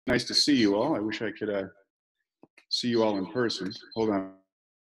Nice to see you all. I wish I could see you all in person. Hold on.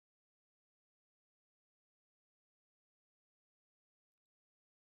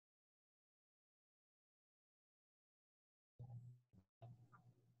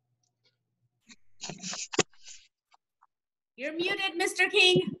 You're muted, Mr.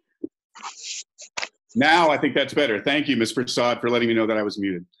 King. Now I think that's better. Thank you, Ms. Prasad, for letting me know that I was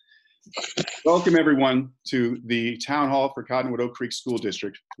muted. Welcome, everyone, to the Town Hall for Cottonwood Oak Creek School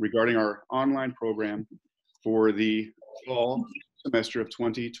District regarding our online program for the fall semester of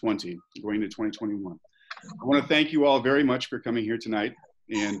 2020, going to 2021. I want to thank you all very much for coming here tonight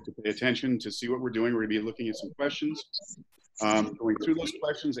and to pay attention to see what we're doing. We're going to be looking at some questions, going through those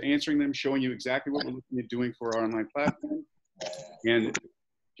questions, answering them, showing you exactly what we're looking at doing for our online platform, and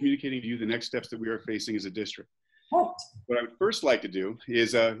communicating to you the next steps that we are facing as a district. What I would first like to do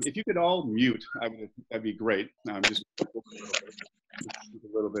is, if you could all mute, that'd be great. I'm just a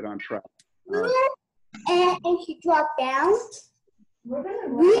little bit on track. And if you drop down,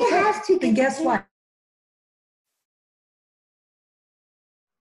 we have to. And guess what?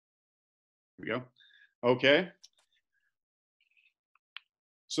 Here we go. Okay.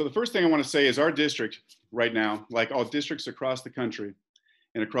 So the first thing I want to say is our district right now, like all districts across the country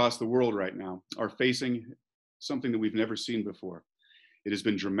and across the world right now, are facing something that we've never seen before. It has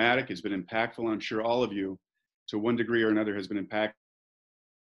been dramatic, it's been impactful, and I'm sure all of you, to one degree or another, has been impacted.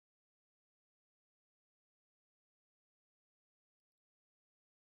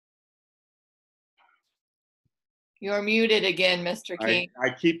 You're muted again, Mr. King. I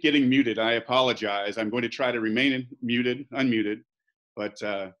keep getting muted. I apologize. I'm going to try to remain unmuted, but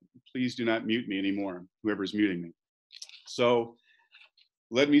please do not mute me anymore, whoever's muting me. So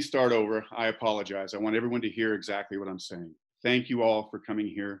let me start over. I apologize. I want everyone to hear exactly what I'm saying. Thank you all for coming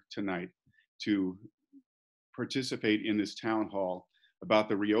here tonight to participate in this town hall about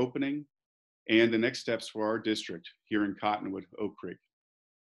the reopening and the next steps for our district here in Cottonwood, Oak Creek.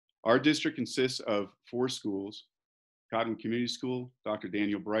 Our district consists of 4 schools: Cottonwood Community School, Dr.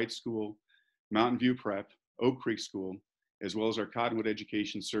 Daniel Bright School, Mountain View Prep, Oak Creek School, as well as our Cottonwood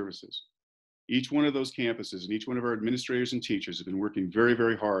Education Services. Each one of those campuses and each one of our administrators and teachers have been working very,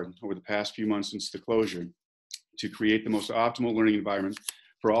 very hard over the past few months since the closure to create the most optimal learning environment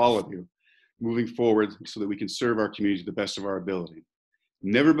for all of you moving forward so that we can serve our community to the best of our ability.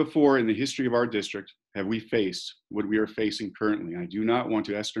 Never before in the history of our district have we faced what we are facing currently. I do not want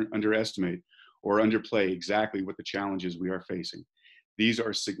to underestimate or underplay exactly what the challenges we are facing. These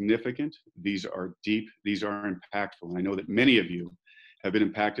are significant, these are deep, these are impactful. And I know that many of you have been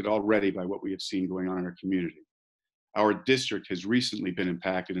impacted already by what we have seen going on in our community. Our district has recently been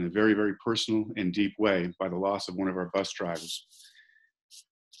impacted in a very, very personal and deep way by the loss of one of our bus drivers.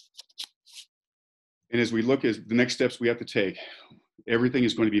 And as we look at the next steps we have to take, everything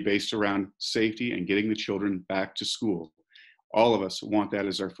is going to be based around safety and getting the children back to school. All of us want that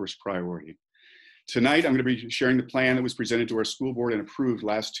as our first priority. Tonight, I'm going to be sharing the plan that was presented to our school board and approved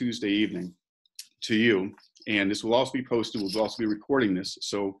last Tuesday evening to you. And this will also be posted. We'll also be recording this.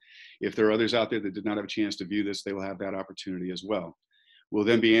 So if there are others out there that did not have a chance to view this, they will have that opportunity as well. We'll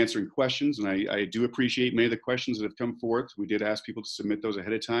then be answering questions. And I do appreciate many of the questions that have come forth. We did ask people to submit those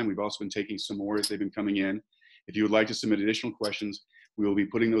ahead of time. We've also been taking some more as they've been coming in. If you would like to submit additional questions, we will be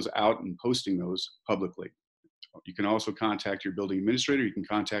putting those out and posting those publicly. You can also contact your building administrator. You can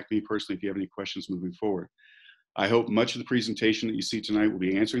contact me personally if you have any questions moving forward. I hope much of the presentation that you see tonight will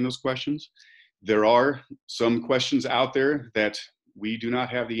be answering those questions. There are some questions out there that we do not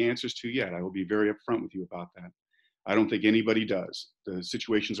have the answers to yet. I will be very upfront with you about that. I don't think anybody does. The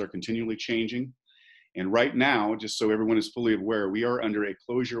situations are continually changing. And right now, just so everyone is fully aware, we are under a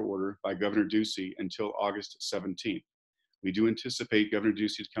closure order by Governor Ducey until August 17th. We do anticipate Governor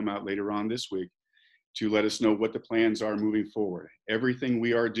Ducey to come out later on this week to let us know what the plans are moving forward. Everything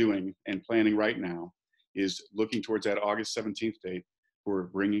we are doing and planning right now is looking towards that August 17th date for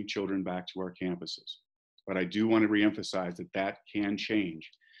bringing children back to our campuses. But I do want to reemphasize that that can change.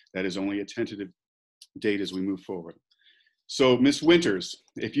 That is only a tentative date as we move forward. So Ms. Winters,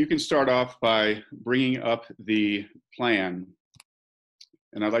 if you can start off by bringing up the plan,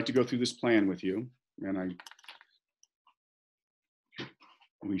 and I'd like to go through this plan with you, and I'll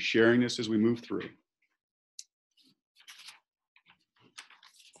be sharing this as we move through.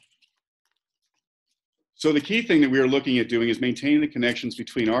 So the key thing that we are looking at doing is maintaining the connections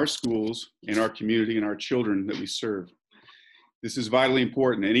between our schools and our community and our children that we serve. This is vitally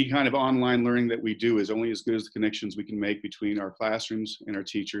important. Any kind of online learning that we do is only as good as the connections we can make between our classrooms and our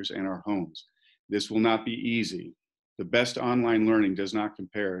teachers and our homes. This will not be easy. The best online learning does not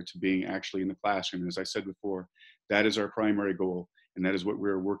compare to being actually in the classroom. As I said before, that is our primary goal. And that is what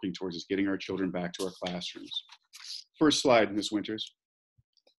we're working towards, is getting our children back to our classrooms. First slide, Ms. Winters.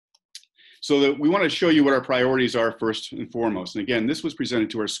 So that we want to show you what our priorities are first and foremost. And again, this was presented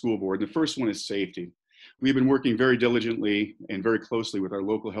to our school board. The first one is safety. We've been working very diligently and very closely with our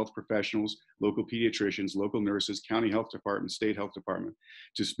local health professionals, local pediatricians, local nurses, county health department, state health department,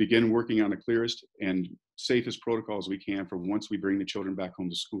 to begin working on the clearest and safest protocols we can for once we bring the children back home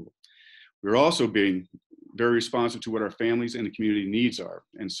to school. We're also being very responsive to what our families and the community needs are.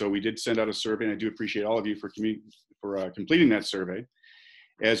 And so we did send out a survey, and I do appreciate all of you for completing that survey,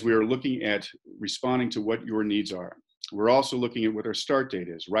 as we are looking at responding to what your needs are. We're also looking at what our start date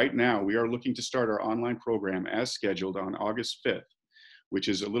is. Right now, we are looking to start our online program as scheduled on August 5th, which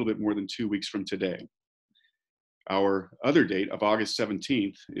is a little bit more than 2 weeks from today. Our other date of August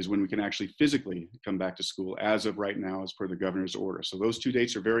 17th is when we can actually physically come back to school as of right now, as per the governor's order. So those 2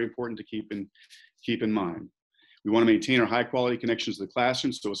 dates are very important to keep in mind. We want to maintain our high quality connections to the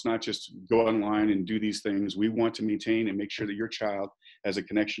classroom, so it's not just go online and do these things. We want to maintain and make sure that your child has a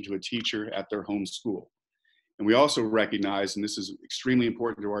connection to a teacher at their home school. And we also recognize, and this is extremely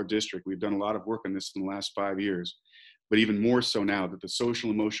important to our district, we've done a lot of work on this in the last 5 years, but even more so now, that the social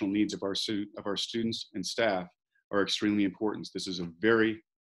and emotional needs of our students and staff are extremely important. This is a very,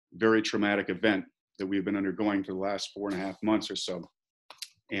 very traumatic event that we've been undergoing for the last 4.5 months or so.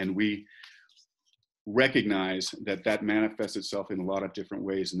 And we recognize that that manifests itself in a lot of different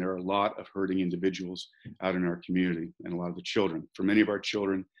ways. And there are a lot of hurting individuals out in our community, and a lot of the children. For many of our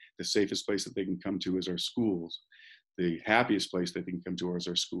children, the safest place that they can come to is our schools. The happiest place that they can come to is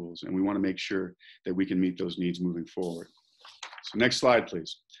our schools. And we want to make sure that we can meet those needs moving forward. So next slide,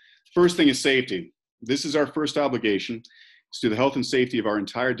 please. First thing is safety. This is our first obligation. It's to the health and safety of our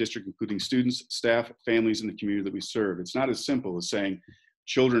entire district, including students, staff, families, and the community that we serve. It's not as simple as saying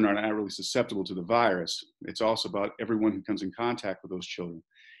children are not really susceptible to the virus. It's also about everyone who comes in contact with those children,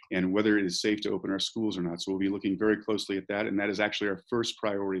 and whether it is safe to open our schools or not. So we'll be looking very closely at that, and that is actually our first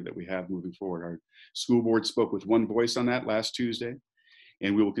priority that we have moving forward. Our school board spoke with one voice on that last Tuesday,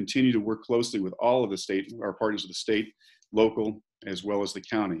 and we will continue to work closely with all of the state, our partners of the state, local, as well as the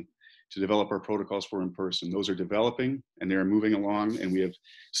county, to develop our protocols for in-person. Those are developing and they are moving along, and we have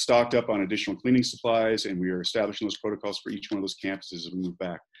stocked up on additional cleaning supplies, and we are establishing those protocols for each one of those campuses as we move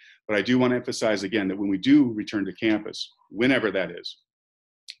back. But I do want to emphasize again that when we do return to campus, whenever that is,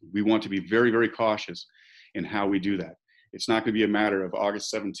 we want to be very, very cautious in how we do that. It's not going to be a matter of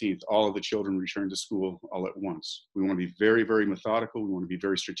August 17th, all of the children return to school all at once. We want to be very, very methodical. We want to be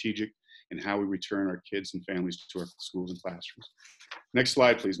very strategic in how we return our kids and families to our schools and classrooms. Next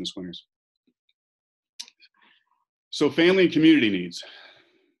slide, please, Ms. Winters. So family and community needs.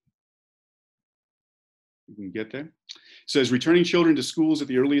 You can get there. It says returning children to schools at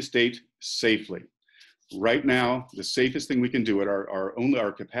the earliest date safely. Right now, the safest thing we can do at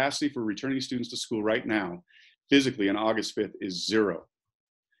our capacity for returning students to school right now, physically on August 5th, is 0.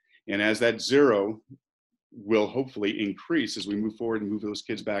 And as that 0 will hopefully increase as we move forward and move those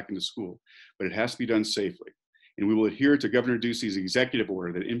kids back into school, but it has to be done safely. And we will adhere to Governor Ducey's executive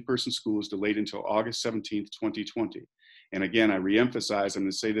order that in-person school is delayed until August 17th, 2020. And again, I reemphasize, I'm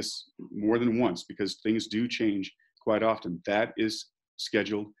going to say this more than once because things do change quite often. That is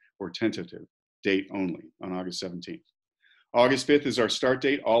scheduled or tentative date only on August 17th. August 5th is our start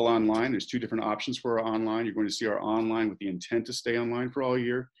date, all online. There's 2 different options for our online. You're going to see our online with the intent to stay online for all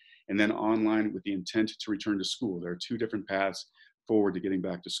year, and then online with the intent to return to school. There are 2 different paths forward to getting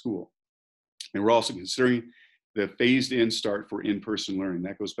back to school. And we're also considering the phased in start for in-person learning.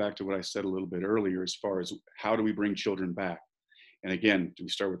 That goes back to what I said a little bit earlier as far as how do we bring children back? And again, do we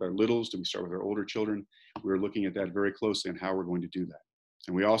start with our littles? Do we start with our older children? We're looking at that very closely and how we're going to do that.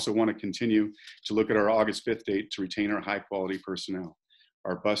 And we also want to continue to look at our August 5th date to retain our high quality personnel,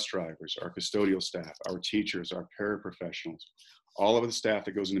 our bus drivers, our custodial staff, our teachers, our paraprofessionals, all of the staff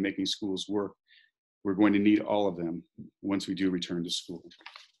that goes into making schools work. We're going to need all of them once we do return to school.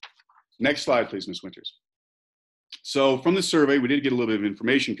 Next slide, please, Ms. Winters. So from the survey, we did get a little bit of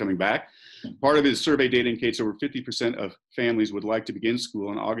information coming back. Part of his survey data indicates over 50% of families would like to begin school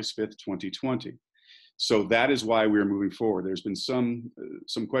on August 5th, 2020. So that is why we're moving forward. There's been some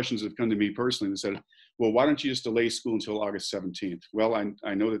questions that have come to me personally that said, well, why don't you just delay school until August 17th? Well,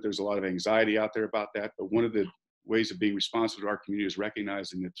 I know that there's a lot of anxiety out there about that, but one of the ways of being responsive to our community is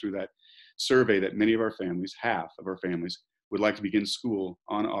recognizing that through that survey that many of our families, half of our families, would like to begin school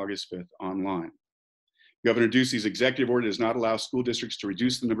on August 5th online. Governor Ducey's executive order does not allow school districts to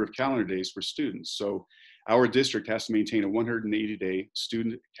reduce the number of calendar days for students. So our district has to maintain a 180-day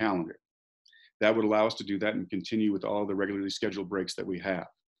student calendar. That would allow us to do that and continue with all the regularly scheduled breaks that we have.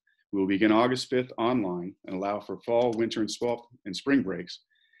 We will begin August 5th online and allow for fall, winter, and spring breaks,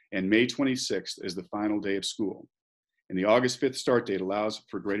 and May 26th is the final day of school. And the August 5th start date allows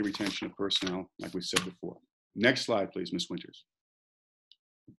for greater retention of personnel, like we said before. Next slide, please, Ms. Winters.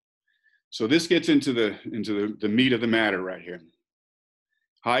 So this gets into the meat of the matter right here.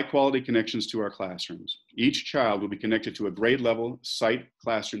 High quality connections to our classrooms. Each child will be connected to a grade level site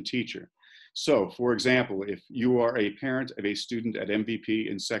classroom teacher. So for example, if you are a parent of a student at MVP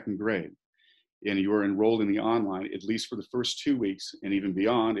in second grade and you are enrolled in the online, at least for the first 2 weeks and even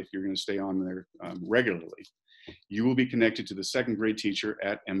beyond, if you're going to stay on there regularly, you will be connected to the second grade teacher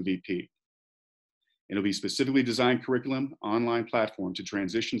at MVP. It'll be specifically designed curriculum, online platform to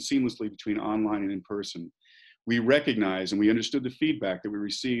transition seamlessly between online and in person. We recognize and we understood the feedback that we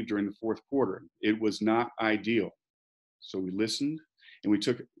received during the fourth quarter. It was not ideal. So we listened and we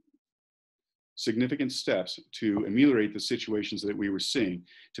took significant steps to ameliorate the situations that we were seeing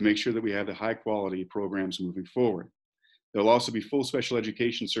to make sure that we have the high quality programs moving forward. There'll also be full special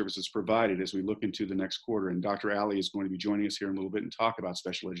education services provided as we look into the next quarter, and Dr. Ali is going to be joining us here in a little bit and talk about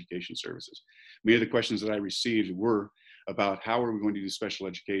special education services. Many of the questions that I received were about how are we going to do special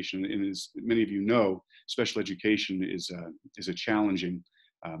education, and as many of you know, special education is a challenging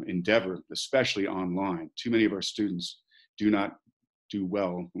endeavor, especially online. Too many of our students do not do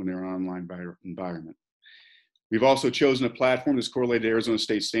well when they're in an online environment. We've also chosen a platform that's correlated to Arizona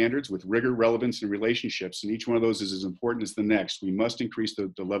State standards with rigor, relevance, and relationships, and each one of those is as important as the next. We must increase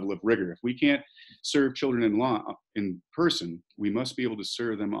the level of rigor. If we can't serve children in person, we must be able to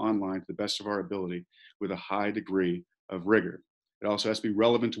serve them online to the best of our ability with a high degree of rigor. It also has to be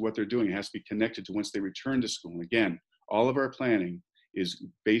relevant to what they're doing. It has to be connected to once they return to school. And again, all of our planning is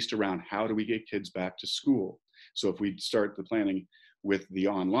based around how do we get kids back to school. So if we start the planning with the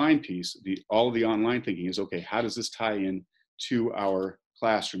online piece, all of the online thinking is, okay, how does this tie in to our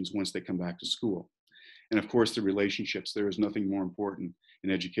classrooms once they come back to school? And of course, the relationships. There is nothing more important in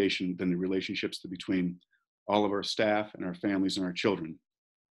education than the relationships between all of our staff and our families and our children,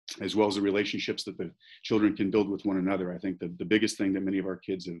 as well as the relationships that the children can build with one another. I think the biggest thing that many of our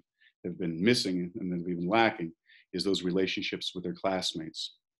kids have been missing and that have been lacking is those relationships with their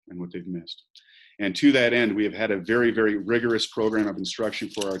classmates and what they've missed. And to that end, we have had a very, very rigorous program of instruction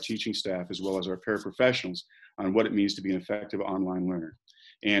for our teaching staff as well as our paraprofessionals on what it means to be an effective online learner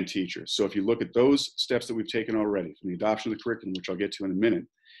and teacher. So if you look at those steps that we've taken already, from the adoption of the curriculum, which I'll get to in a minute,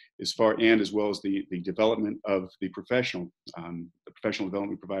 as well as the development of the professional development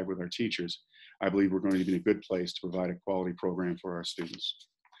we provide with our teachers, I believe we're going to be in a good place to provide a quality program for our students.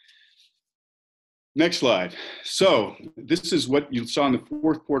 Next slide. So this is what you saw in the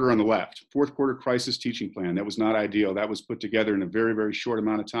fourth quarter on the left. Fourth quarter crisis teaching plan. That was not ideal. That was put together in a very, very short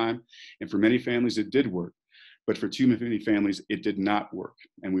amount of time. And for many families, it did work. But for too many families, it did not work.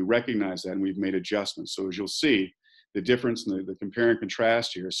 And we recognize that and we've made adjustments. So as you'll see, the difference in the compare and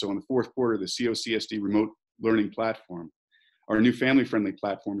contrast here. So in the fourth quarter, the COCSD remote learning platform, our new family-friendly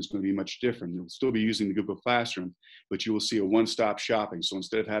platform is going to be much different. You'll still be using the Google Classroom, but you will see a one-stop shopping. So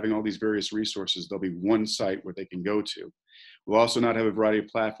instead of having all these various resources, there'll be one site where they can go to. We'll also not have a variety of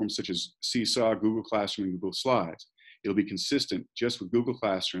platforms such as Seesaw, Google Classroom, and Google Slides. It'll be consistent just with Google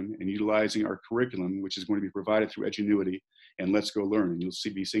Classroom and utilizing our curriculum, which is going to be provided through Edgenuity and Let's Go Learn. And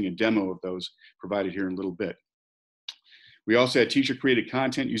you'll be seeing a demo of those provided here in a little bit. We also had teacher-created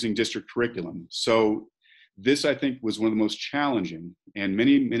content using district curriculum. So this, I think, was one of the most challenging, and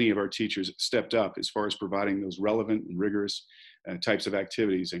many of our teachers stepped up as far as providing those relevant and rigorous types of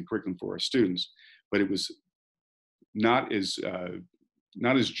activities and curriculum for our students. But it was not as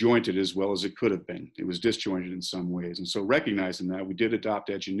jointed as well as it could have been. It was disjointed in some ways. And so recognizing that, we did adopt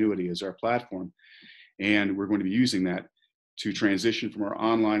Edgenuity as our platform, and we're going to be using that to transition from our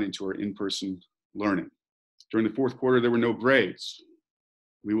online into our in-person learning. During the fourth quarter, there were no grades.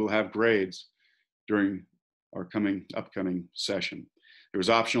 We will have grades during our upcoming session. There was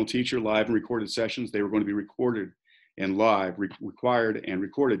optional teacher, live and recorded sessions. They were going to be recorded and live, required and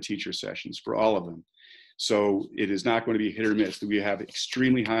recorded teacher sessions for all of them. So it is not going to be hit or miss. We have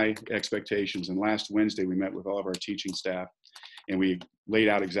extremely high expectations. And last Wednesday, we met with all of our teaching staff and we laid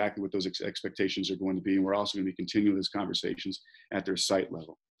out exactly what those expectations are going to be. And we're also going to be continuing those conversations at their site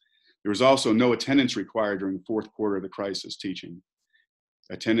level. There was also no attendance required during the fourth quarter of the crisis teaching.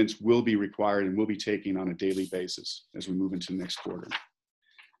 Attendance will be required and will be taken on a daily basis as we move into the next quarter.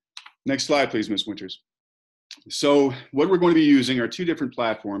 Next slide, please, Ms. Winters. So what we're going to be using are two different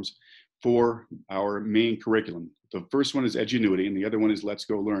platforms for our main curriculum. The first one is Edgenuity and the other one is Let's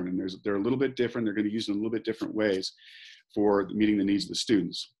Go Learn. And they're a little bit different. They're going to be used in a little bit different ways for meeting the needs of the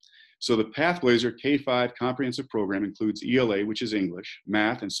students. So the Pathblazer K-5 comprehensive program includes ELA, which is English,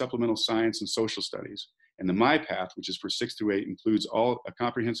 math, and supplemental science and social studies. And the MyPath, which is for 6 through 8, includes a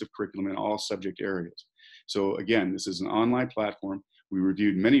comprehensive curriculum in all subject areas. So again, this is an online platform. We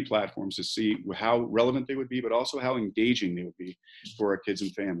reviewed many platforms to see how relevant they would be, but also how engaging they would be for our kids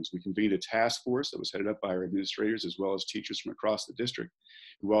and families. We convened a task force that was headed up by our administrators as well as teachers from across the district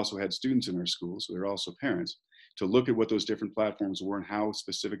who also had students in our schools, so they're also parents, to look at what those different platforms were and how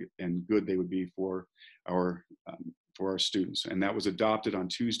specific and good they would be for our students. And that was adopted on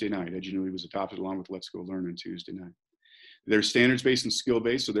Tuesday night. Edgenuity was adopted along with Let's Go Learn on Tuesday night. They're standards-based and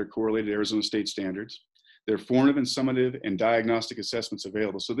skill-based, so they're correlated to Arizona State standards. There are formative and summative and diagnostic assessments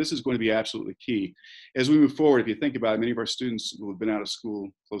available. So this is going to be absolutely key. As we move forward, if you think about it, many of our students will have been out of school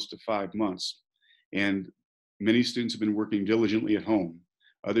close to 5 months. And many students have been working diligently at home.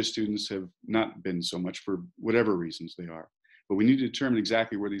 Other students have not been so much for whatever reasons they are. But we need to determine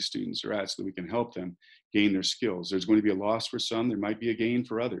exactly where these students are at so that we can help them gain their skills. There's going to be a loss for some, there might be a gain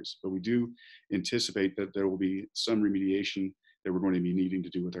for others, but we do anticipate that there will be some remediation that we're going to be needing to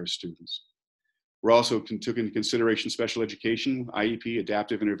do with our students. We're also took into consideration special education, IEP,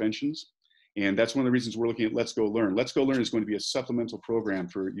 adaptive interventions. And that's one of the reasons we're looking at Let's Go Learn. Let's Go Learn is going to be a supplemental program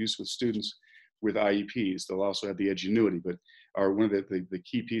for use with students with IEPs. They'll also have the Edgenuity, but one of the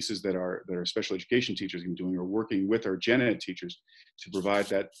key pieces that our special education teachers are doing are working with our gen ed teachers to provide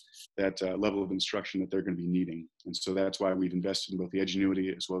that level of instruction that they're going to be needing. And so that's why we've invested in both the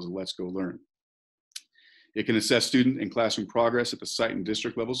Edgenuity as well as the Let's Go Learn. It can assess student and classroom progress at the site and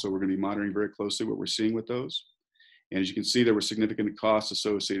district level, so we're going to be monitoring very closely what we're seeing with those. And as you can see, there were significant costs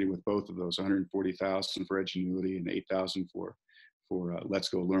associated with both of those, $140,000 for Edgenuity and $8,000 for Let's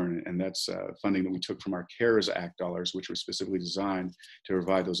Go Learn. And that's funding that we took from our CARES Act dollars, which were specifically designed to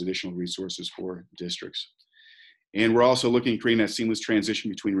provide those additional resources for districts. And we're also looking at creating that seamless transition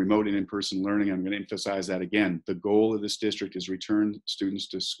between remote and in-person learning. I'm going to emphasize that again. The goal of this district is return students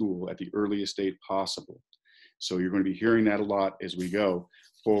to school at the earliest date possible. So you're going to be hearing that a lot as we go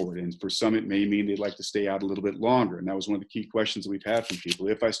forward. And for some, it may mean they'd like to stay out a little bit longer. And that was one of the key questions that we've had from people.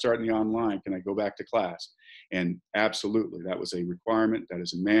 If I start in the online, can I go back to class? And absolutely, that was a requirement. That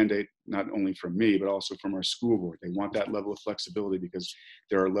is a mandate, not only from me, but also from our school board. They want that level of flexibility because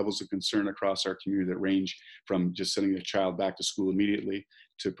there are levels of concern across our community that range from just sending a child back to school immediately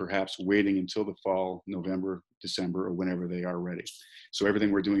to perhaps waiting until the fall, November, December, or whenever they are ready. So everything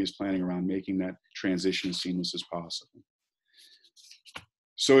we're doing is planning around making that transition as seamless as possible.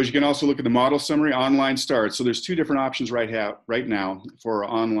 So as you can also look at the model summary, online start. So there's two different options right now for our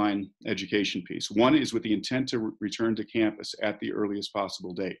online education piece. One is with the intent to return to campus at the earliest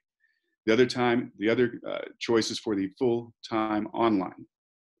possible date. The other choice is for the full-time online.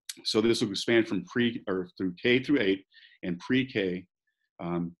 So this will expand from through K through 8 and pre-K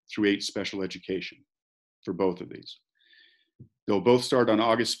through 8 special education for both of these. They'll both start on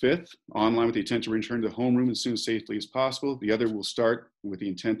August 5th, online with the intent to return to homeroom as soon as safely as possible. The other will start with the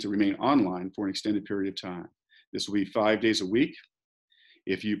intent to remain online for an extended period of time. This will be 5 days a week.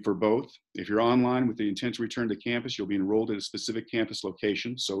 If you're online with the intent to return to campus, you'll be enrolled at a specific campus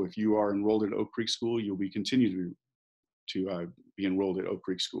location. So if you are enrolled at Oak Creek School, you'll be continued to be enrolled at Oak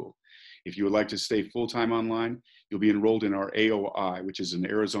Creek School. If you would like to stay full-time online, you'll be enrolled in our AOI, which is an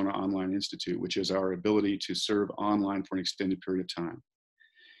Arizona Online Institute, which is our ability to serve online for an extended period of time.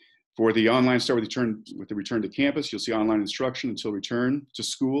 For the online start with the return to campus, you'll see online instruction until return to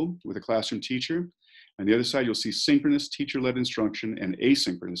school with a classroom teacher. On the other side, you'll see synchronous teacher-led instruction and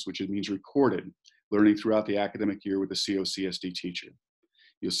asynchronous, which means recorded learning throughout the academic year with a COCSD teacher.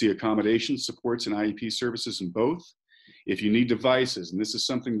 You'll see accommodations, supports, and IEP services in both. If you need devices, and this is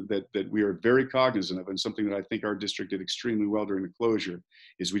something that we are very cognizant of and something that I think our district did extremely well during the closure,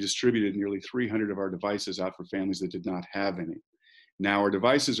 is we distributed nearly 300 of our devices out for families that did not have any. Now our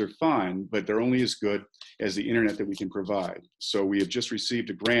devices are fine, but they're only as good as the internet that we can provide. So we have just received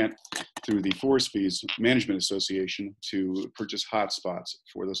a grant through the Forest Fees Management Association to purchase hotspots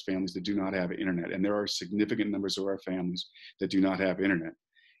for those families that do not have internet. And there are significant numbers of our families that do not have internet,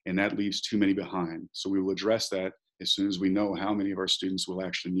 and that leaves too many behind. So we will address that as soon as we know how many of our students will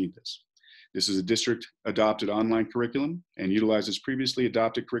actually need this. This is a district adopted online curriculum and utilizes previously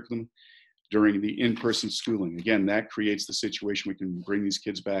adopted curriculum during the in-person schooling. Again, that creates the situation we can bring these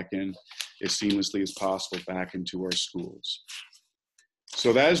kids back in as seamlessly as possible back into our schools.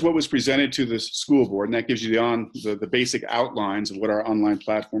 So that is what was presented to the school board, and that gives you the basic outlines of what our online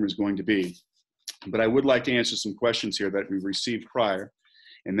platform is going to be. But I would like to answer some questions here that we've received prior,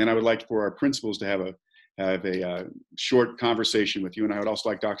 and then I would like for our principals to have a short conversation with you. And I would also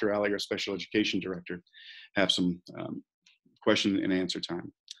like Dr. Alley, our special education director, have some question and answer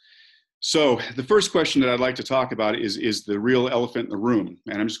time. So the first question that I'd like to talk about is the real elephant in the room.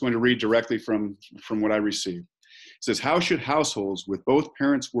 And I'm just going to read directly from what I received. It says, how should households with both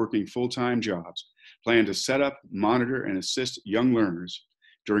parents working full-time jobs plan to set up, monitor, and assist young learners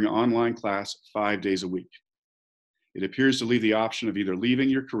during online class 5 days a week? It appears to leave the option of either leaving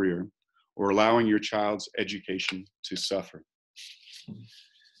your career or allowing your child's education to suffer.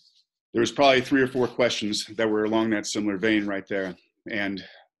 There's probably 3 or 4 questions that were along that similar vein right there. And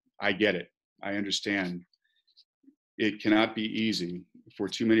I get it. I understand. It cannot be easy for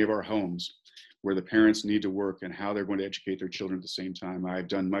too many of our homes where the parents need to work and how they're going to educate their children at the same time. I've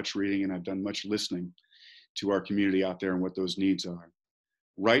done much reading and I've done much listening to our community out there and what those needs are.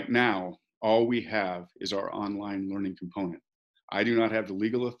 Right now, all we have is our online learning component. I do not have the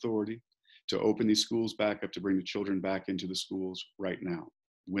legal authority to open these schools back up to bring the children back into the schools right now.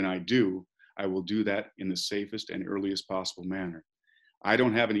 When I do, I will do that in the safest and earliest possible manner. I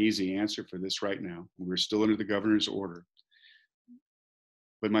don't have an easy answer for this right now. We're still under the governor's order.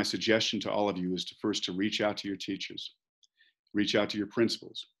 But my suggestion to all of you is to reach out to your teachers, reach out to your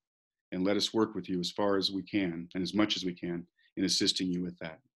principals, and let us work with you as far as we can and as much as we can in assisting you with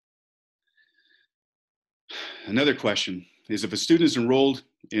that. Another question is, if a student is enrolled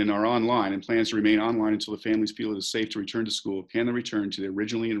in our online and plans to remain online until the families feel it is safe to return to school, can they return to the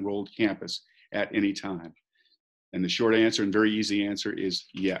originally enrolled campus at any time? And the short answer and very easy answer is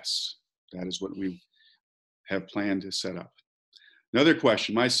yes. That is what we have planned to set up. Another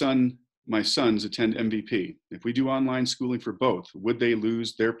question, my sons attend MVP. If we do online schooling for both, would they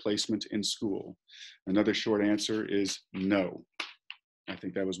lose their placement in school? Another short answer is no. I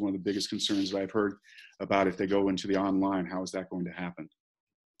think that was one of the biggest concerns that I've heard about if they go into the online, how is that going to happen?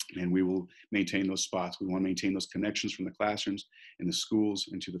 And we will maintain those spots. We want to maintain those connections from the classrooms and the schools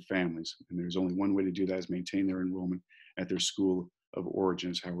and to the families. And there's only one way to do that, is maintain their enrollment at their school of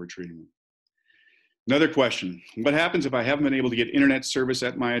origin, is how we're treating them. Another question, what happens if I haven't been able to get internet service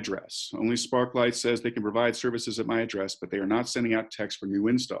at my address? Only Sparklight says they can provide services at my address, but they are not sending out texts for new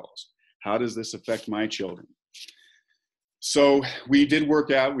installs. How does this affect my children? So we did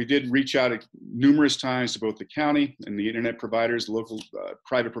reach out numerous times to both the county and the internet providers, local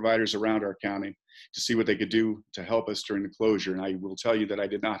private providers around our county, to see what they could do to help us during the closure. And I will tell you that I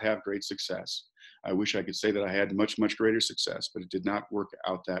did not have great success. I wish I could say that I had much, much greater success, but it did not work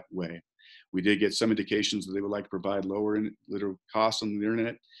out that way. We did get some indications that they would like to provide lower costs on the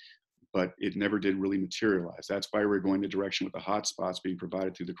internet, but it never did really materialize. That's why we're going the direction with the hotspots being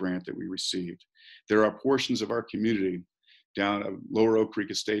provided through the grant that we received. There are portions of our community down Lower Oak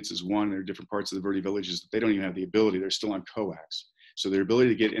Creek Estates is one. There are different parts of the Verde villages that they don't even have the ability. They're still on coax. So their ability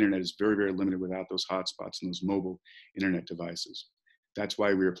to get internet is very, very limited without those hotspots and those mobile internet devices. That's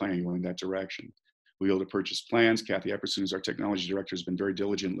why we are planning going that direction. We'll be able to purchase plans. Kathy Epperson, who's our technology director, has been very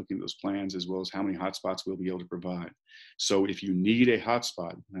diligent looking at those plans, as well as how many hotspots we'll be able to provide. So if you need a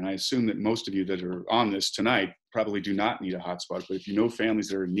hotspot, and I assume that most of you that are on this tonight probably do not need a hotspot, but if you know families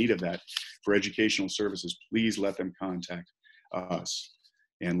that are in need of that for educational services, please let them contact us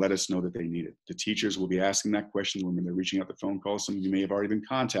and let us know that they need it. The teachers will be asking that question when they're reaching out the phone calls. Some of you may have already been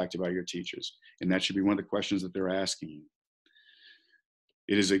contacted by your teachers, and that should be one of the questions that they're asking you.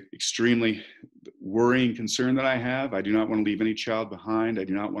 It is an extremely worrying concern that I have. I do not want to leave any child behind. I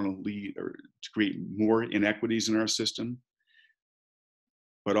do not want to lead or to create more inequities in our system.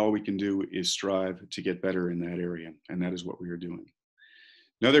 But all we can do is strive to get better in that area, and that is what we are doing.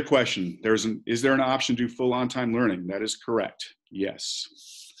 Another question, is there an option to do full on-time learning? That is correct, yes.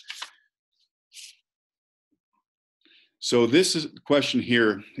 So this question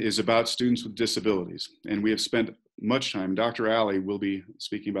here is about students with disabilities, and we have spent much time. Dr. Alley will be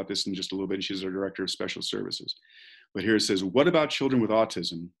speaking about this in just a little bit. She's our Director of Special Services. But here it says, what about children with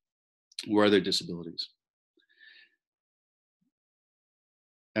autism or other disabilities?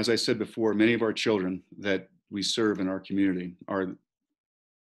 As I said before, many of our children that we serve in our community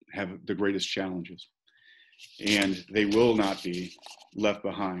have the greatest challenges, and they will not be left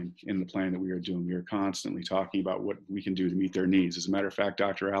behind in the plan that we are doing. We are constantly talking about what we can do to meet their needs. As a matter of fact,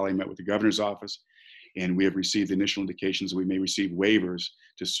 Dr. Alley met with the governor's office, and we have received initial indications that we may receive waivers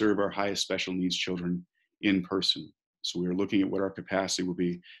to serve our highest special needs children in person. So we are looking at what our capacity will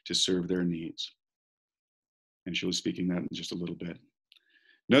be to serve their needs. And she'll be speaking that in just a little bit.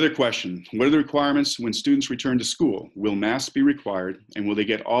 Another question, what are the requirements when students return to school? Will masks be required, and will they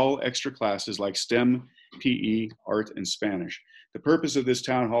get all extra classes like STEM, PE, art, and Spanish? The purpose of this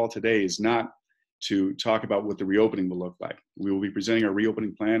town hall today is not to talk about what the reopening will look like. We will be presenting our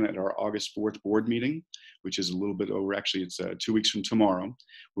reopening plan at our August 4th board meeting, which is a little bit over, actually it's 2 weeks from tomorrow.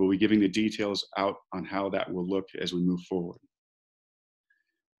 We'll be giving the details out on how that will look as we move forward.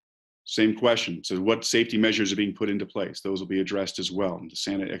 Same question. So what safety measures are being put into place? Those will be addressed as well.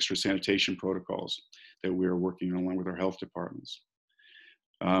 The extra sanitation protocols that we are working on along with our health departments.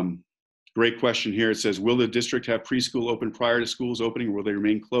 Great question here. It says, will the district have preschool open prior to schools opening, or will they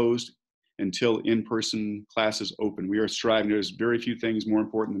remain closed until in-person classes open? We are striving. There's very few things more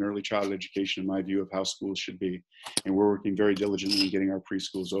important than early childhood education, in my view, of how schools should be. And we're working very diligently in getting our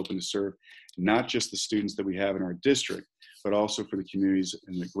preschools open to serve not just the students that we have in our district, but also for the communities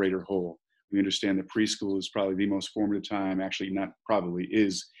in the greater whole. We understand that preschool is probably the most formative time, actually not probably,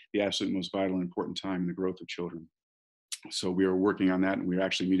 is the absolute most vital and important time in the growth of children. So we are working on that, and we're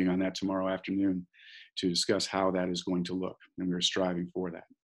actually meeting on that tomorrow afternoon to discuss how that is going to look, and we're striving for that.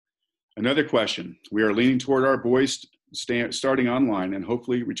 Another question, we are leaning toward our boys starting online and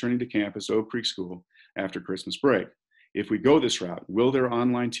hopefully returning to campus, Oak Creek School, after Christmas break. If we go this route, will their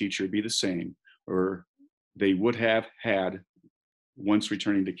online teacher be the same, or they would have had once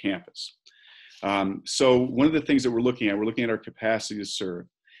returning to campus? So one of the things that we're looking at our capacity to serve.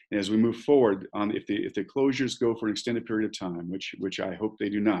 And as we move forward, if the closures go for an extended period of time, which I hope they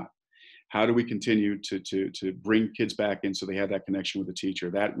do not, how do we continue to bring kids back in so they have that connection with the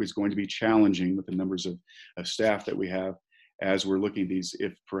teacher? That is going to be challenging with the numbers of staff that we have as we're looking at these,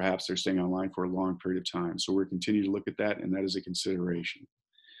 if perhaps they're staying online for a long period of time. So we're continuing to look at that, and that is a consideration.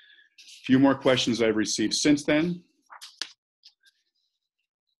 A few more questions I've received since then.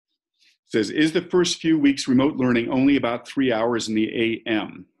 It says, is the first few weeks remote learning only about 3 hours in the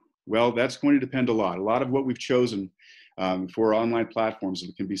AM? Well, that's going to depend a lot. A lot of what we've chosen for online platforms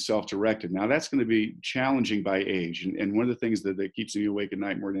can be self-directed. Now, that's going to be challenging by age. And one of the things that keeps me awake at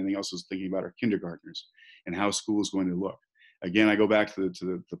night more than anything else is thinking about our kindergartners and how school is going to look. Again, I go back to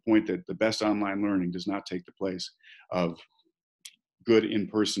the point that the best online learning does not take the place of good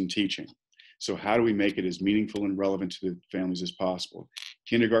in-person teaching. So how do we make it as meaningful and relevant to the families as possible?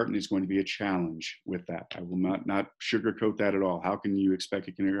 Kindergarten is going to be a challenge with that. I will not sugarcoat that at all. How can you expect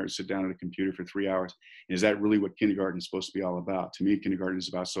a kindergarten to sit down at a computer for 3 hours? Is that really what kindergarten is supposed to be all about? To me, kindergarten is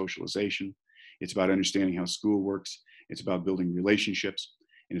about socialization. It's about understanding how school works. It's about building relationships.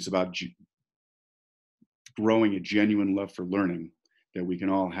 And it's about growing a genuine love for learning that we can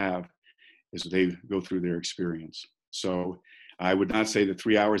all have as they go through their experience. So I would not say that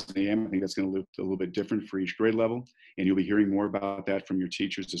 3 hours in the AM. I think that's going to look a little bit different for each grade level, and you'll be hearing more about that from your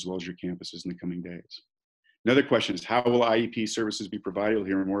teachers as well as your campuses in the coming days. Another question is, how will IEP services be provided? You'll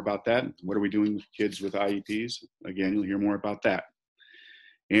hear more about that. What are we doing with kids with IEPs? Again, you'll hear more about that.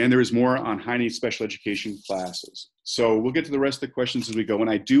 And there is more on high needs special education classes. So we'll get to the rest of the questions as we go. And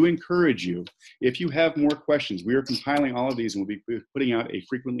I do encourage you, if you have more questions, we are compiling all of these, and we'll be putting out a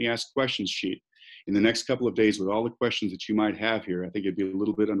frequently asked questions sheet in the next couple of days with all the questions that you might have here. I think it'd be a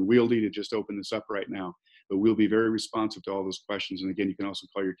little bit unwieldy to just open this up right now, but we'll be very responsive to all those questions. And again, you can also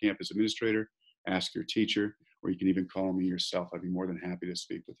call your campus administrator, ask your teacher, or you can even call me yourself. I'd be more than happy to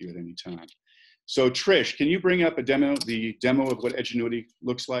speak with you at any time. So Trish, can you bring up the demo of what Edgenuity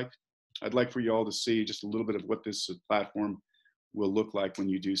looks like? I'd like for you all to see just a little bit of what this platform will look like when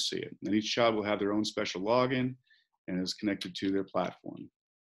you do see it. And each child will have their own special login and is connected to their platform.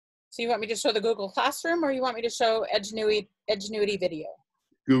 So you want me to show the Google Classroom, or you want me to show Edgenuity video?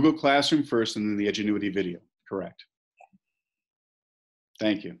 Google Classroom first, and then the Edgenuity video. Correct.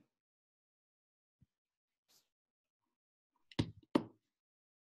 Thank you.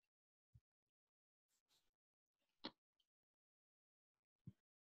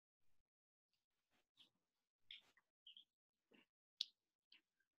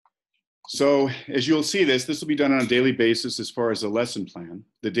 So as you'll see this will be done on a daily basis as far as the lesson plan,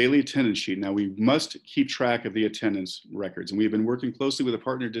 the daily attendance sheet. Now we must keep track of the attendance records, and we've been working closely with a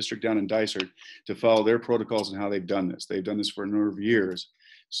partner district down in Dysart to follow their protocols and how they've done this. They've done this for a number of years,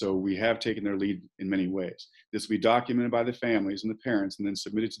 so we have taken their lead in many ways. This will be documented by the families and the parents and then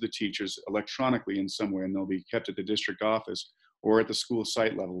submitted to the teachers electronically in some way, and they'll be kept at the district office or at the school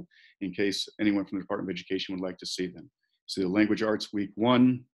site level in case anyone from the Department of Education would like to see them. So the Language Arts Week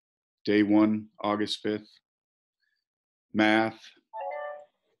 1, Day 1, August 5th, math.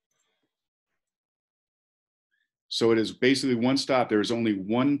 So it is basically one stop. There is only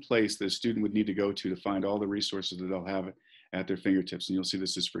one place that a student would need to go to find all the resources that they'll have at their fingertips. And you'll see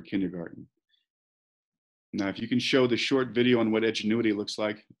this is for kindergarten. Now, if you can show the short video on what Edgenuity looks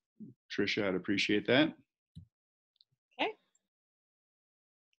like, Tricia, I'd appreciate that.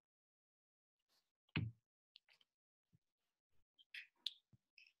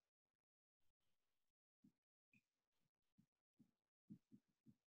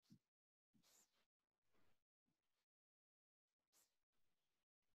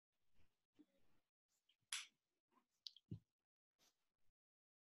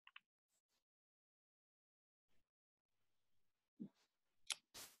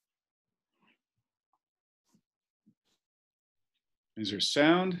 Is there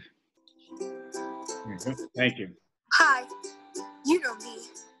sound? There you go. Thank you. Hi, you know me.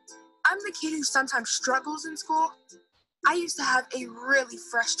 I'm the kid who sometimes struggles in school. I used to have a really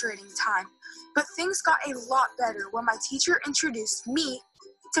frustrating time, but things got a lot better when my teacher introduced me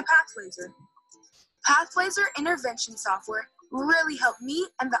to Pathblazer. Pathblazer intervention software really helped me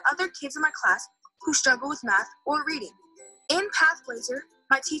and the other kids in my class who struggle with math or reading. In Pathblazer,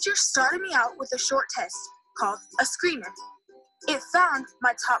 my teacher started me out with a short test called a screener. It found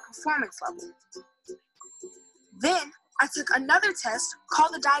my top performance level. Then I took another test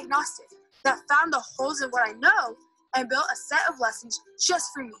called a diagnostic that found the holes in what I know and built a set of lessons just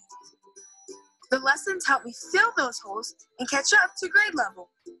for me. The lessons help me fill those holes and catch up to grade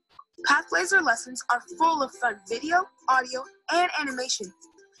level. Pathblazer lessons are full of fun video, audio, and animation,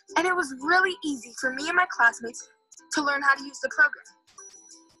 and it was really easy for me and my classmates to learn how to use the program.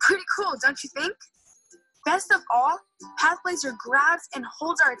 Pretty cool, don't you think? Best of all, Pathblazer grabs and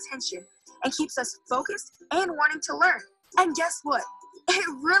holds our attention and keeps us focused and wanting to learn. And guess what? It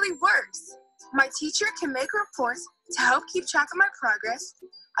really works. My teacher can make reports to help keep track of my progress,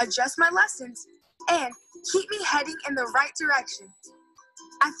 adjust my lessons, and keep me heading in the right direction.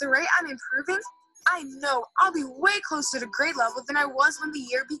 At the rate I'm improving, I know I'll be way closer to grade level than I was when the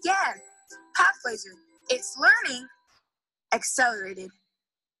year began. Pathblazer, it's learning accelerated.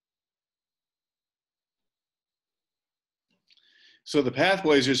 So the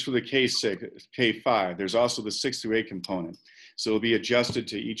Pathblazers for the K6, K5, there's also the 6 through 8 component. So it'll be adjusted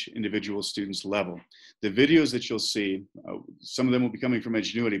to each individual student's level. The videos that you'll see, some of them will be coming from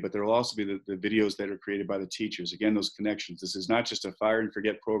Edgenuity, but there will also be the videos that are created by the teachers. Again, those connections. This is not just a fire and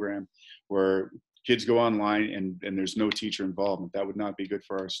forget program where kids go online and there's no teacher involvement. That would not be good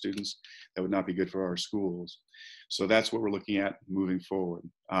for our students. That would not be good for our schools. So that's what we're looking at moving forward.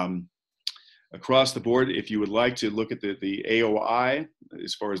 Across the board, if you would like to look at the AOI,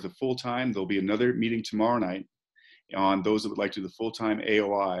 as far as the full-time, there'll be another meeting tomorrow night on those that would like to do the full-time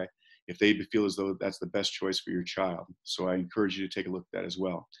AOI, if they feel as though that's the best choice for your child. So I encourage you to take a look at that as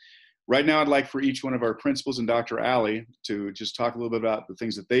well. Right now, I'd like for each one of our principals and Dr. Alley to just talk a little bit about the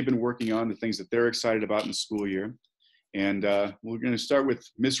things that they've been working on, the things that they're excited about in the school year. And we're going to start with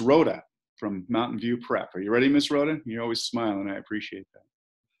Miss Rhoda from Mountain View Prep. Are you ready, Miss Rhoda? You're always smiling. I appreciate that.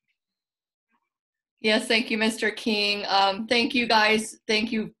 Yes, thank you, Mr. King. Thank you guys.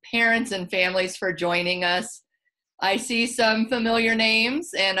 Thank you, parents and families, for joining us. I see some familiar names,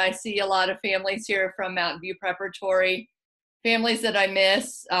 and I see a lot of families here from Mountain View Preparatory, families that I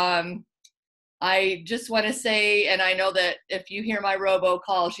miss. I just want to say, and I know that if you hear my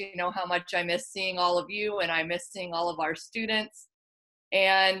robocalls, you know how much I miss seeing all of you, and I miss seeing all of our students.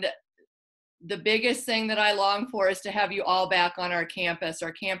 And the biggest thing that I long for is to have you all back on our campus.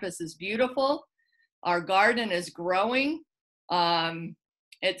 Our campus is beautiful. Our garden is growing.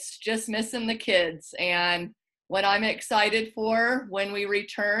 It's just missing the kids. And what I'm excited for when we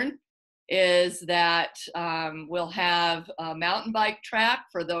return is that we'll have a mountain bike track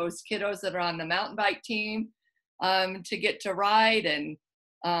for those kiddos that are on the mountain bike team to get to ride and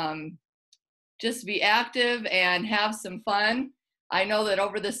just be active and have some fun. I know that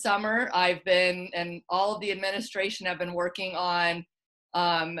over the summer I've been, and all of the administration have been working on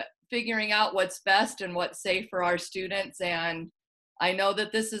figuring out what's best and what's safe for our students. And I know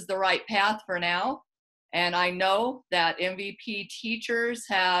that this is the right path for now. And I know that MVP teachers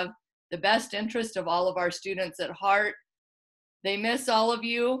have the best interest of all of our students at heart. They miss all of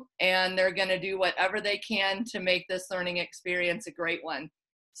you, and they're going to do whatever they can to make this learning experience a great one.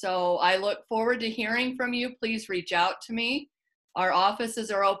 So I look forward to hearing from you. Please reach out to me. Our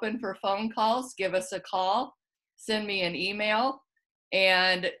offices are open for phone calls. Give us a call, send me an email,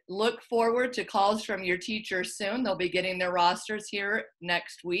 and look forward to calls from your teachers soon. They'll be getting their rosters here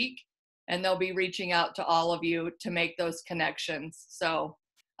next week, and they'll be reaching out to all of you to make those connections. So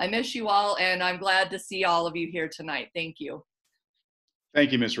I miss you all, and I'm glad to see all of you here tonight. Thank you.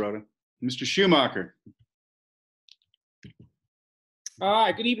 Thank you, Ms. Rhoda. Mr. Schumacher. All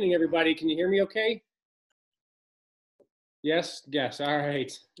right, good evening, everybody. Can you hear me okay? Yes, all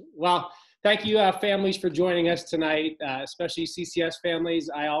right. Well, thank you, families, for joining us tonight, especially CCS families.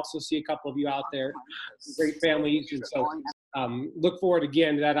 I also see a couple of you out there, great families. And so look forward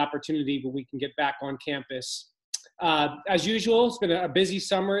again to that opportunity when we can get back on campus. As usual, it's been a busy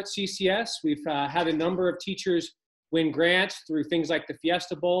summer at CCS. We've had a number of teachers win grants through things like the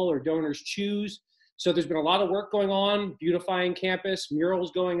Fiesta Bowl or Donors Choose. So there's been a lot of work going on, beautifying campus,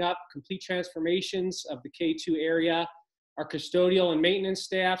 murals going up, complete transformations of the K2 area. Our custodial and maintenance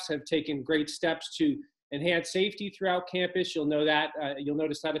staffs have taken great steps to enhance safety throughout campus. You'll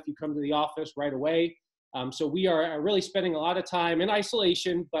notice that if you come to the office right away. So we are really spending a lot of time in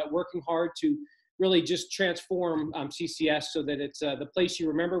isolation, but working hard to really just transform CCS so that it's the place you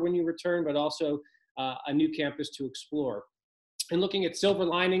remember when you return, but also a new campus to explore. And looking at silver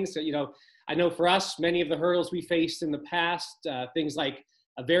linings, I know for us, many of the hurdles we faced in the past, things like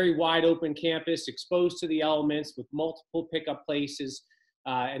a very wide open campus exposed to the elements with multiple pickup places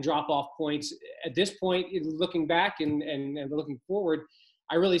and drop-off points. At this point, looking back and looking forward,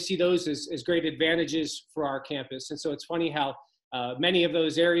 I really see those as great advantages for our campus. And so it's funny how many of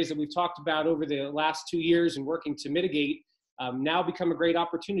those areas that we've talked about over the last 2 years and working to mitigate now become a great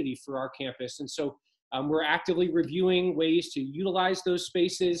opportunity for our campus. And so we're actively reviewing ways to utilize those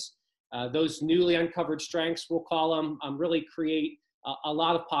spaces, those newly uncovered strengths, we'll call them, really create a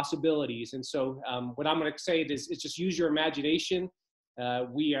lot of possibilities. And so what I'm going to say is just use your imagination.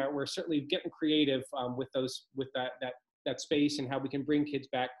 We're certainly getting creative with that space and how we can bring kids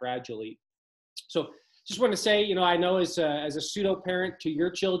back gradually. So just want to say, I know as a pseudo parent to your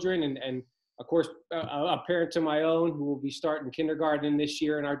children and of course a parent to my own who will be starting kindergarten this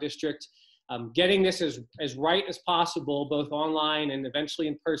year in our district, getting this as right as possible, both online and eventually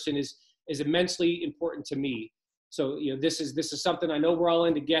in person, is immensely important to me. So this is something I know we're all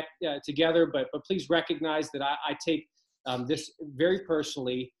in to get together, but please recognize that I take this very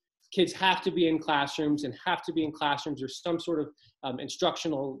personally. Kids have to be in classrooms and have to be in classrooms or some sort of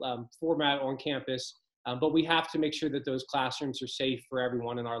instructional format on campus, but we have to make sure that those classrooms are safe for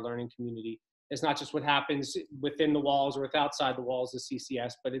everyone in our learning community. It's not just what happens within the walls or outside the walls of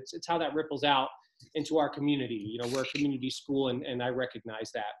CCS, but it's how that ripples out into our community. We're a community school, and I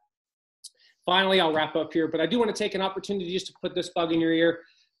recognize that. Finally, I'll wrap up here, but I do want to take an opportunity just to put this bug in your ear.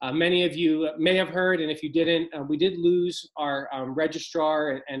 Many of you may have heard, and if you didn't, we did lose our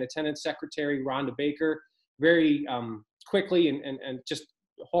registrar and attendance secretary, Rhonda Baker, very quickly and just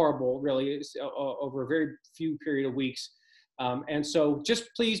horrible, really, over a very few period of weeks. And so just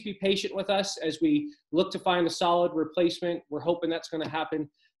please be patient with us as we look to find a solid replacement. We're hoping that's going to happen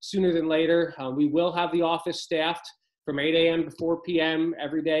sooner than later. We will have the office staffed from 8 a.m. to 4 p.m.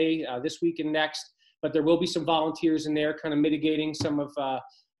 every day this week and next, but there will be some volunteers in there kind of mitigating some of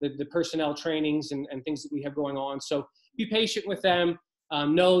the personnel trainings and things that we have going on. So be patient with them.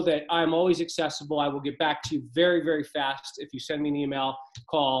 Know that I'm always accessible. I will get back to you very, very fast if you send me an email,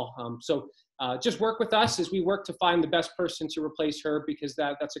 call. Just work with us as we work to find the best person to replace her, because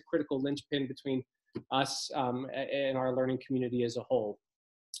that's a critical linchpin between us and our learning community as a whole.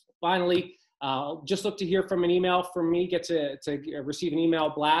 Finally, just look to hear from an email from me, get to receive an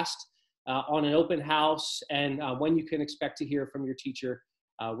email blast on an open house and when you can expect to hear from your teacher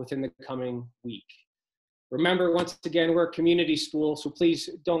within the coming week. Remember, once again, we're a community school, so please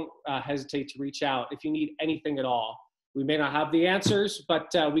don't hesitate to reach out if you need anything at all. We may not have the answers,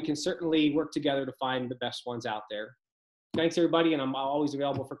 but we can certainly work together to find the best ones out there. Thanks, everybody, and I'm always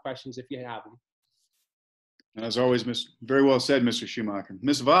available for questions if you have them. As always, very well said, Mr. Schumacher.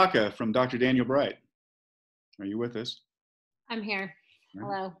 Ms. Vaca from Dr. Daniel Bright. Are you with us? I'm here. Right.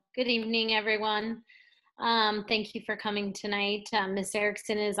 Hello. Good evening, everyone. Thank you for coming tonight. Ms.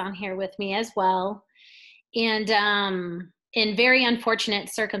 Erickson is on here with me as well. And in very unfortunate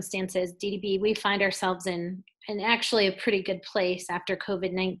circumstances, DDB, we find ourselves in actually a pretty good place after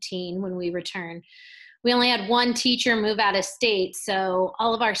COVID-19 when we return. We only had one teacher move out of state, so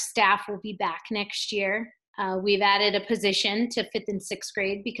all of our staff will be back next year. We've added a position to 5th and 6th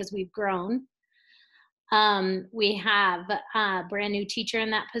grade because we've grown. We have a brand new teacher in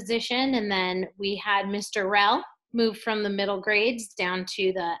that position, and then we had Mr. Rell move from the middle grades down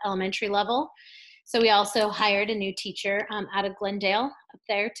to the elementary level. So we also hired a new teacher out of Glendale up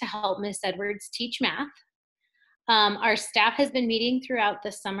there to help Miss Edwards teach math. Our staff has been meeting throughout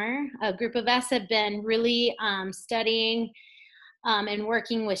the summer. A group of us have been really studying and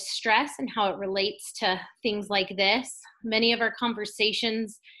working with stress and how it relates to things like this. Many of our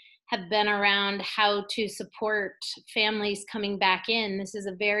conversations have been around how to support families coming back in. This is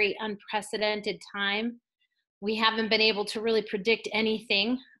a very unprecedented time. We haven't been able to really predict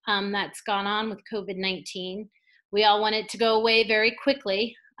anything that's gone on with COVID-19. We all want it to go away very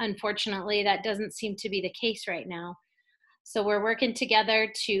quickly. Unfortunately, that doesn't seem to be the case right now. So we're working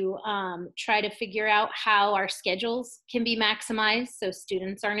together to try to figure out how our schedules can be maximized so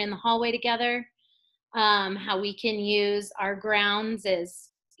students aren't in the hallway together, how we can use our grounds as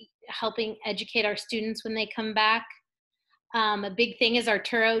helping educate our students when they come back. A big thing is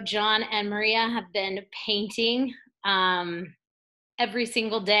Arturo, John, and Maria have been painting every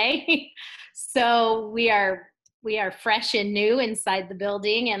single day. So we are fresh and new inside the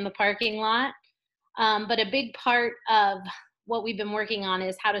building and the parking lot. But a big part of what we've been working on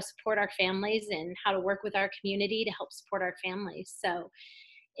is how to support our families and how to work with our community to help support our families. So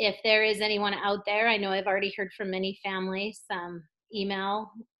if there is anyone out there, I know I've already heard from many families, email,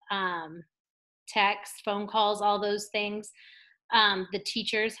 text, phone calls, all those things. The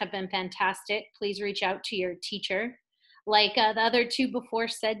teachers have been fantastic. Please reach out to your teacher. Like the other two before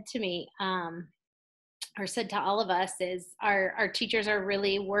said to me, or said to all of us, is our teachers are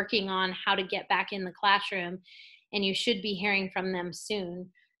really working on how to get back in the classroom, and you should be hearing from them soon.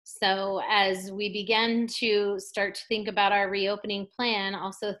 So as we begin to start to think about our reopening plan,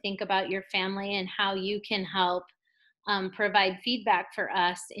 also think about your family and how you can help provide feedback for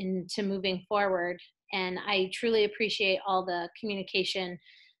us into moving forward. And I truly appreciate all the communication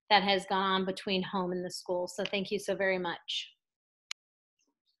that has gone on between home and the school. So thank you so very much.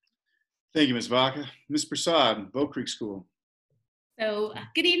 Thank you, Ms. Vaca. Ms. Prasad, Bow Creek School. So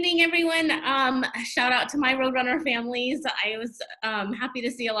good evening, everyone. Shout out to my Roadrunner families. I was happy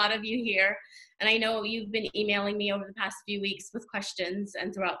to see a lot of you here. And I know you've been emailing me over the past few weeks with questions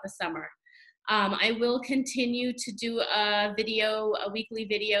and throughout the summer. I will continue to do a weekly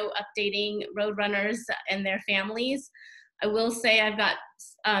video updating Roadrunners and their families. I will say I've got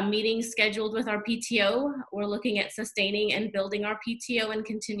meetings scheduled with our PTO. We're looking at sustaining and building our PTO and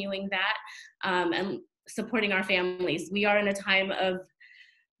continuing that and supporting our families. We are in a time of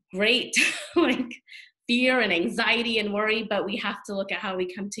great fear and anxiety and worry, but we have to look at how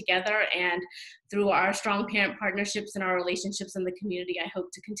we come together, and through our strong parent partnerships and our relationships in the community, I hope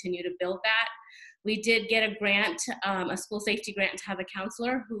to continue to build that. We did get a grant, a school safety grant, to have a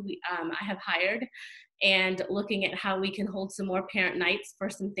counselor who I have hired, and looking at how we can hold some more parent nights for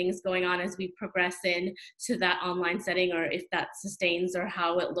some things going on as we progress in to that online setting, or if that sustains, or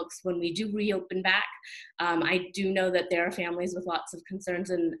how it looks when we do reopen back. I do know that there are families with lots of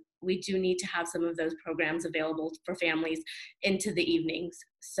concerns, and we do need to have some of those programs available for families into the evenings.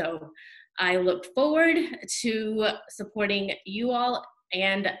 So I look forward to supporting you all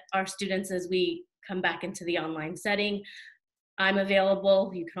and our students as we come back into the online setting. I'm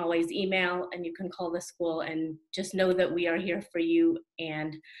available. You can always email, and you can call the school, and just know that we are here for you,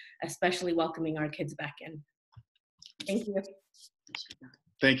 and especially welcoming our kids back in. Thank you.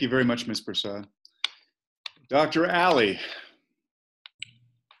 Thank you very much, Ms. Prasad. Dr. Alley.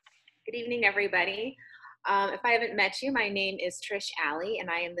 Good evening, everybody. If I haven't met you, my name is Trish Alley, and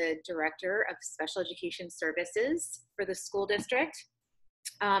I am the Director of Special Education Services for the school district.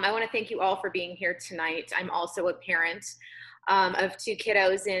 I want to thank you all for being here tonight. I'm also a parent of two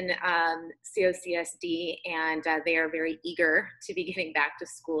kiddos in COCSD, and they are very eager to be getting back to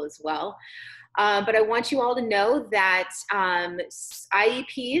school as well. But I want you all to know that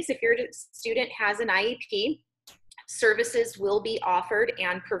IEPs, if your student has an IEP, services will be offered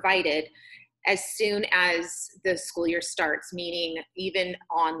and provided as soon as the school year starts, meaning even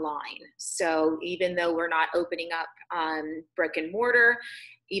online. So even though we're not opening up brick and mortar,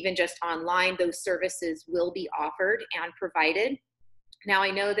 even just online, those services will be offered and provided. Now,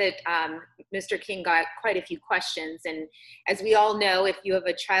 I know that Mr. King got quite a few questions, and as we all know, if you have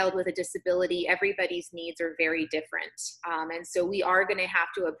a child with a disability, everybody's needs are very different. And so we are going to have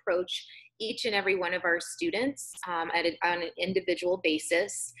to approach each and every one of our students on an individual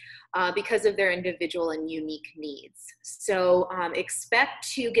basis because of their individual and unique needs. So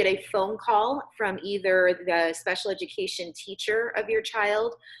expect to get a phone call from either the special education teacher of your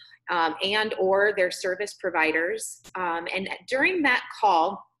child and or their service providers. And during that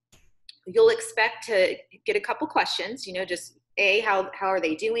call, you'll expect to get a couple questions, just how are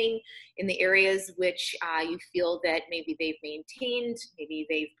they doing in the areas which you feel that maybe they've maintained, maybe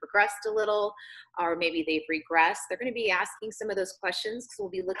they've progressed a little, or maybe they've regressed. They're going to be asking some of those questions because we'll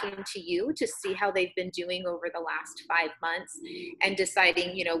be looking to you to see how they've been doing over the last 5 months and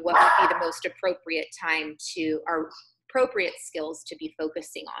deciding, what would be the most appropriate time or appropriate skills to be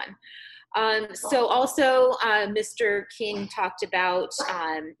focusing on. So also, Mr. King talked about,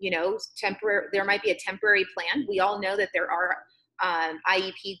 there might be a temporary plan. We all know that there are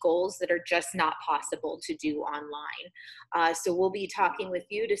IEP goals that are just not possible to do online. So we'll be talking with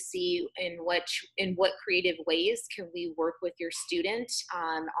you to see in what creative ways can we work with your student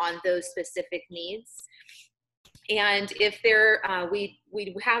on those specific needs. And if we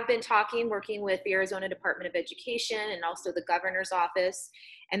have been working with the Arizona Department of Education and also the governor's office,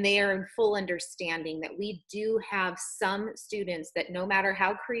 and they are in full understanding that we do have some students that no matter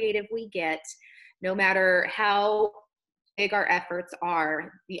how creative we get, no matter how big our efforts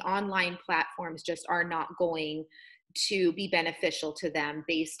are, the online platforms just are not going to be beneficial to them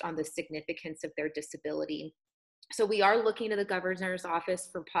based on the significance of their disability. So we are looking to the governor's office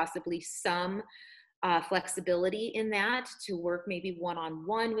for possibly some flexibility in that to work maybe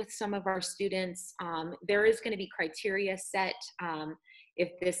one-on-one with some of our students. There is going to be criteria set. If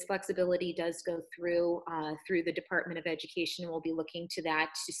this flexibility does go through the Department of Education, we'll be looking to that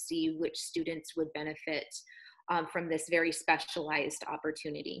to see which students would benefit from this very specialized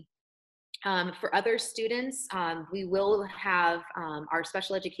opportunity. For other students, we will have our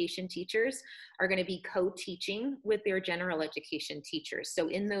special education teachers are going to be co-teaching with their general education teachers. So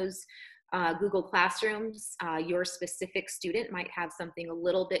in those Google Classrooms, your specific student might have something a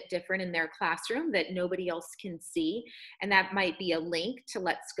little bit different in their classroom that nobody else can see. And that might be a link to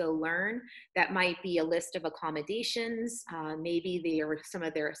Let's Go Learn. That might be a list of accommodations. Maybe some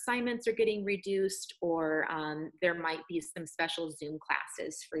of their assignments are getting reduced, or there might be some special Zoom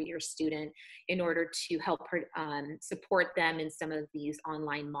classes for your student in order to help support them in some of these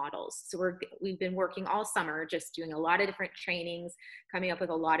online models. So we've been working all summer, just doing a lot of different trainings, coming up with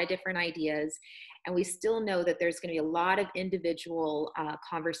a lot of different ideas. And we still know that there's going to be a lot of individual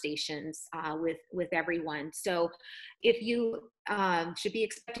conversations with everyone. So if you should be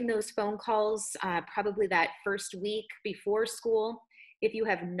expecting those phone calls probably that first week before school. If you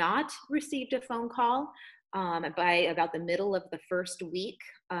have not received a phone call by about the middle of the first week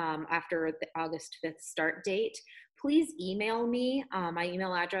after the August 5th start date, please email me. My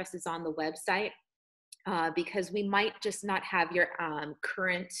email address is on the website because we might just not have your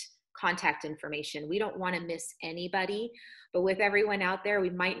current contact information. We don't want to miss anybody, but with everyone out there, we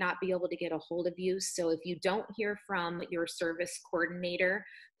might not be able to get a hold of you. So if you don't hear from your service coordinator,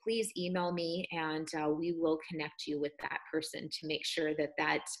 please email me and we will connect you with that person to make sure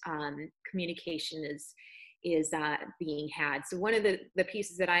that communication is being had. So one of the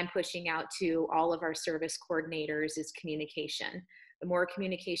pieces that I'm pushing out to all of our service coordinators is communication. The more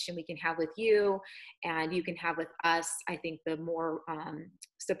communication we can have with you and you can have with us, I think the more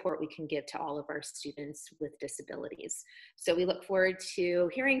support we can give to all of our students with disabilities. So we look forward to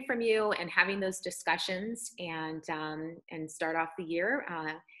hearing from you and having those discussions and start off the year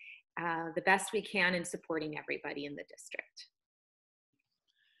the best we can in supporting everybody in the district.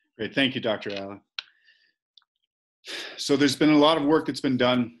 Great, thank you, Dr. Allen. So there's been a lot of work that's been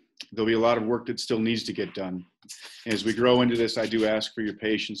done. There'll be a lot of work that still needs to get done. As we grow into this, I do ask for your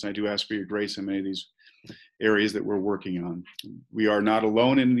patience. I do ask for your grace in many of these areas that we're working on. We are not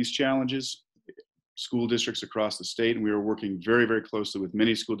alone in these challenges. School districts across the state, and we are working very, very closely with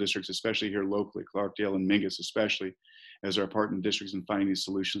many school districts, especially here locally, Clarkdale and Mingus especially, as our partner districts in finding these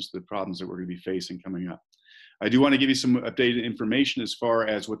solutions to the problems that we're going to be facing coming up. I do want to give you some updated information as far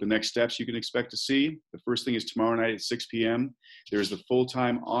as what the next steps you can expect to see. The first thing is tomorrow night at 6 p.m. There's the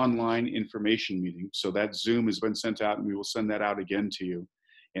full-time online information meeting. So that Zoom has been sent out and we will send that out again to you.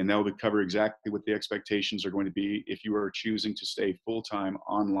 And that will cover exactly what the expectations are going to be if you are choosing to stay full-time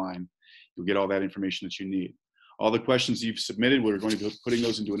online. You'll get all that information that you need. All the questions you've submitted, we're going to be putting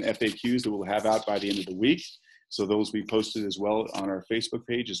those into an FAQs that we'll have out by the end of the week. So those will be posted as well on our Facebook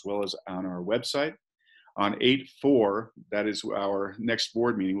page as well as on our website. On 8/4, that is our next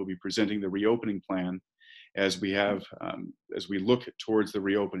board meeting, we'll be presenting the reopening plan as we have, as we look towards the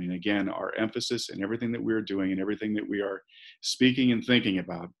reopening. Again, our emphasis and everything that we're doing and everything that we are speaking and thinking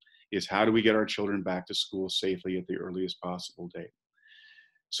about is how do we get our children back to school safely at the earliest possible date.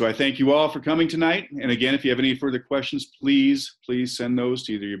 So I thank you all for coming tonight. And again, if you have any further questions, please send those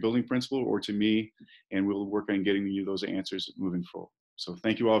to either your building principal or to me, and we'll work on getting you those answers moving forward. So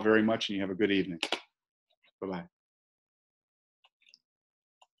thank you all very much, and you have a good evening. Bye-bye.